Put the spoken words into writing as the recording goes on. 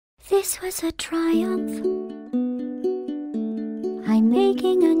This was a triumph. I'm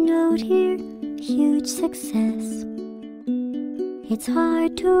making a note here, huge success. It's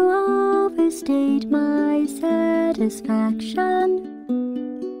hard to overstate my satisfaction.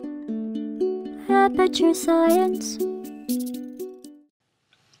 Aperture science.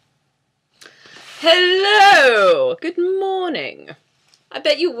 Hello! Good morning. I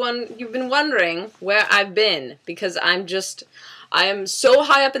bet you've been wondering where I've been, because I am so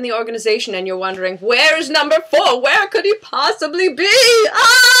high up in the organization and you're wondering, where is number 4? Where could he possibly be?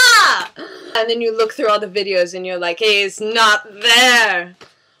 Ah! And then you look through all the videos and you're like, he's not there.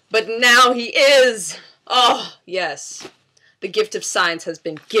 But now he is. Oh, yes. The gift of science has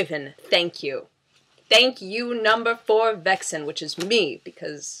been given. Thank you. Thank you, number 4 Vexen, which is me,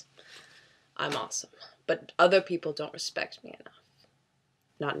 because I'm awesome. But other people don't respect me enough.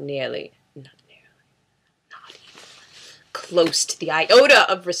 Not nearly. Not even close to the iota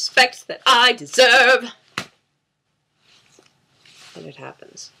of respect that I deserve. And it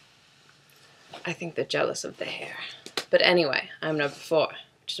happens. I think they're jealous of the hair. But anyway, I'm number 4,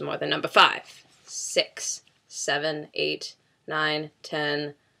 which is more than number 5, 6, 7, 8, 9,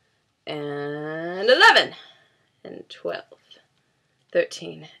 10, and 11, and 12,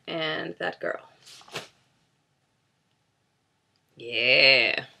 13, and that girl.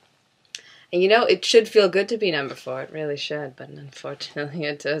 Yeah. And you know, it should feel good to be number 4. It really should, but unfortunately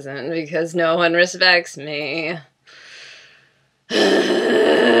it doesn't, because no one respects me.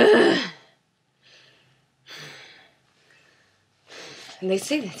 And they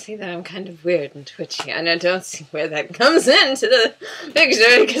say that I'm kind of weird and twitchy, and I don't see where that comes into the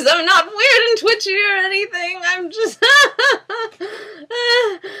picture, because I'm not weird and twitchy or anything. I'm just...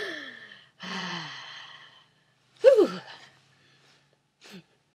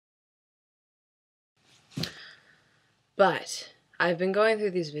 But I've been going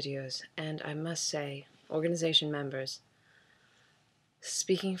through these videos, and I must say, organization members,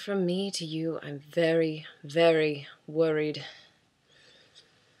 speaking from me to you, I'm very, very worried.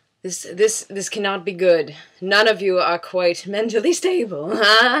 This cannot be good. None of you are quite mentally stable.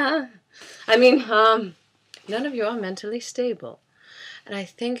 I mean, none of you are mentally stable. And I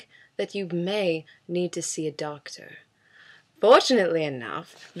think that you may need to see a doctor. Fortunately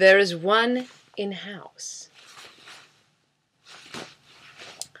enough, there is one in-house.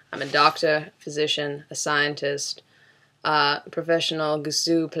 I'm a doctor, physician, a scientist, professional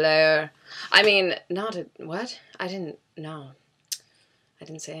gazoo player. I mean, not a... What? I didn't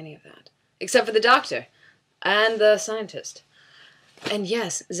say any of that. Except for the doctor and the scientist. And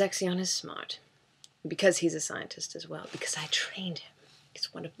yes, Vexen is smart. Because he's a scientist as well. Because I trained him.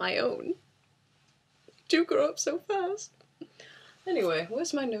 He's one of my own. Do grow up so fast. Anyway,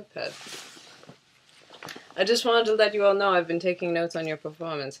 where's my notepad? I just wanted to let you all know I've been taking notes on your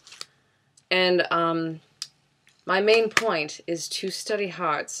performance. And my main point is to study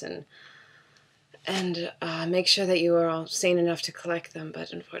hearts and make sure that you are all sane enough to collect them,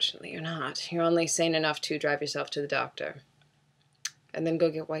 but unfortunately you're not. You're only sane enough to drive yourself to the doctor. And then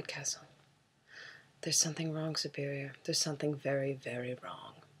go get White Castle. There's something wrong, Superior. There's something very, very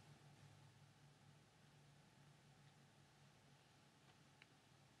wrong.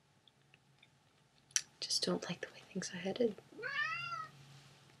 Just don't like the way things are headed.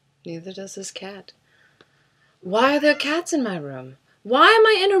 Neither does this cat. Why are there cats in my room? Why am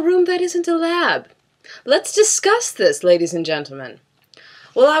I in a room that isn't a lab? Let's discuss this, ladies and gentlemen.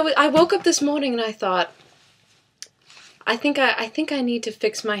 Well, I woke up this morning and I thought, I think I need to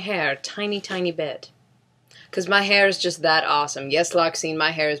fix my hair a tiny, tiny bit. Because my hair is just that awesome. Yes, Loxine,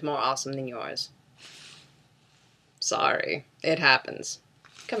 my hair is more awesome than yours. Sorry. It happens.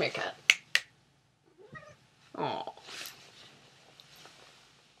 Come here, cat. Aw.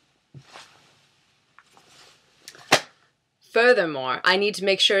 Furthermore, I need to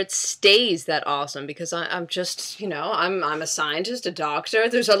make sure it stays that awesome, because I'm just, you know, I'm a scientist, a doctor.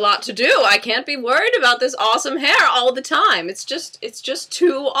 There's a lot to do. I can't be worried about this awesome hair all the time. It's just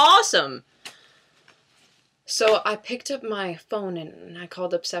too awesome. So I picked up my phone and I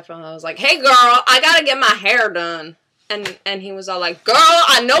called up Sephiroth and I was like, "Hey girl, I gotta get my hair done." And he was all like, "Girl,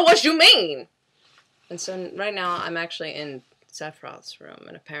 I know what you mean." And so right now I'm actually in Sephiroth's room,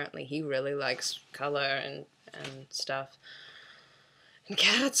 and apparently he really likes color and stuff. And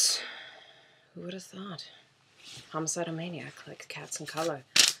cats, who would have thought? Homicidal maniac likes cats and color.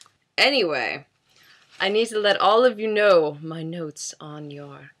 Anyway, I need to let all of you know my notes on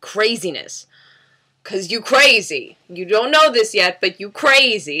your craziness. 'Cause you crazy. You don't know this yet, but you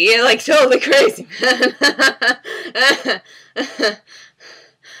crazy. You're like totally crazy, man.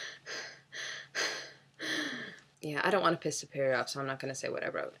 Yeah, I don't want to piss Superior off, so I'm not going to say what I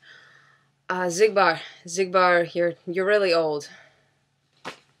wrote. Zigbar, you're really old.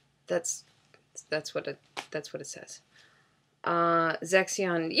 That's what it says.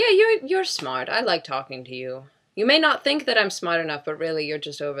 Zexion, yeah, you're smart. I like talking to you. You may not think that I'm smart enough, but really you're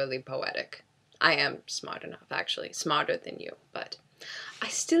just overly poetic. I am smart enough, actually. Smarter than you, but I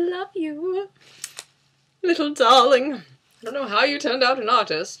still love you. Little darling. I don't know how you turned out an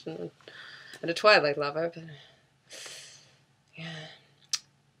artist and a Twilight lover, but yeah.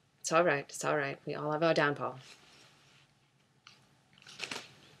 It's alright, it's alright. We all have our downfall.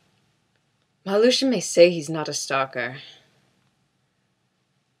 Marluxia may say he's not a stalker.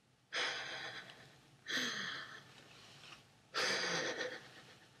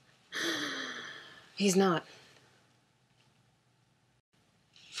 He's not.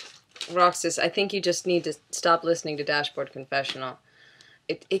 Roxas, I think you just need to stop listening to Dashboard Confessional.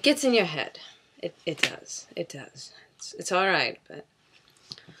 It gets in your head. It does. It does. It's alright, but...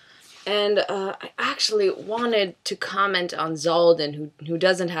 And I actually wanted to comment on Zalden, who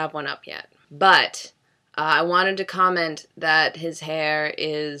doesn't have one up yet. But I wanted to comment that his hair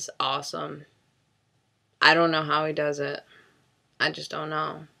is awesome. I don't know how he does it. I just don't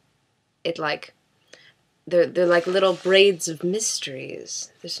know. It like... They're like little braids of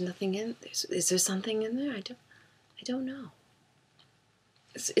mysteries. There's nothing in... Is there something in there? I don't know.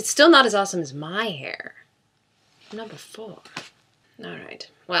 It's still not as awesome as my hair. Number 4. Alright.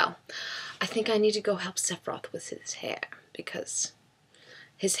 Well, I think I need to go help Sephiroth with his hair, because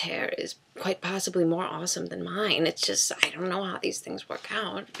his hair is quite possibly more awesome than mine. It's just, I don't know how these things work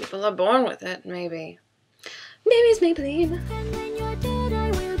out. People are born with it, maybe. Maybe it's Maybelline. And when you're dead,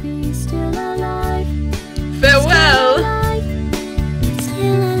 I will be still alive. Farewell!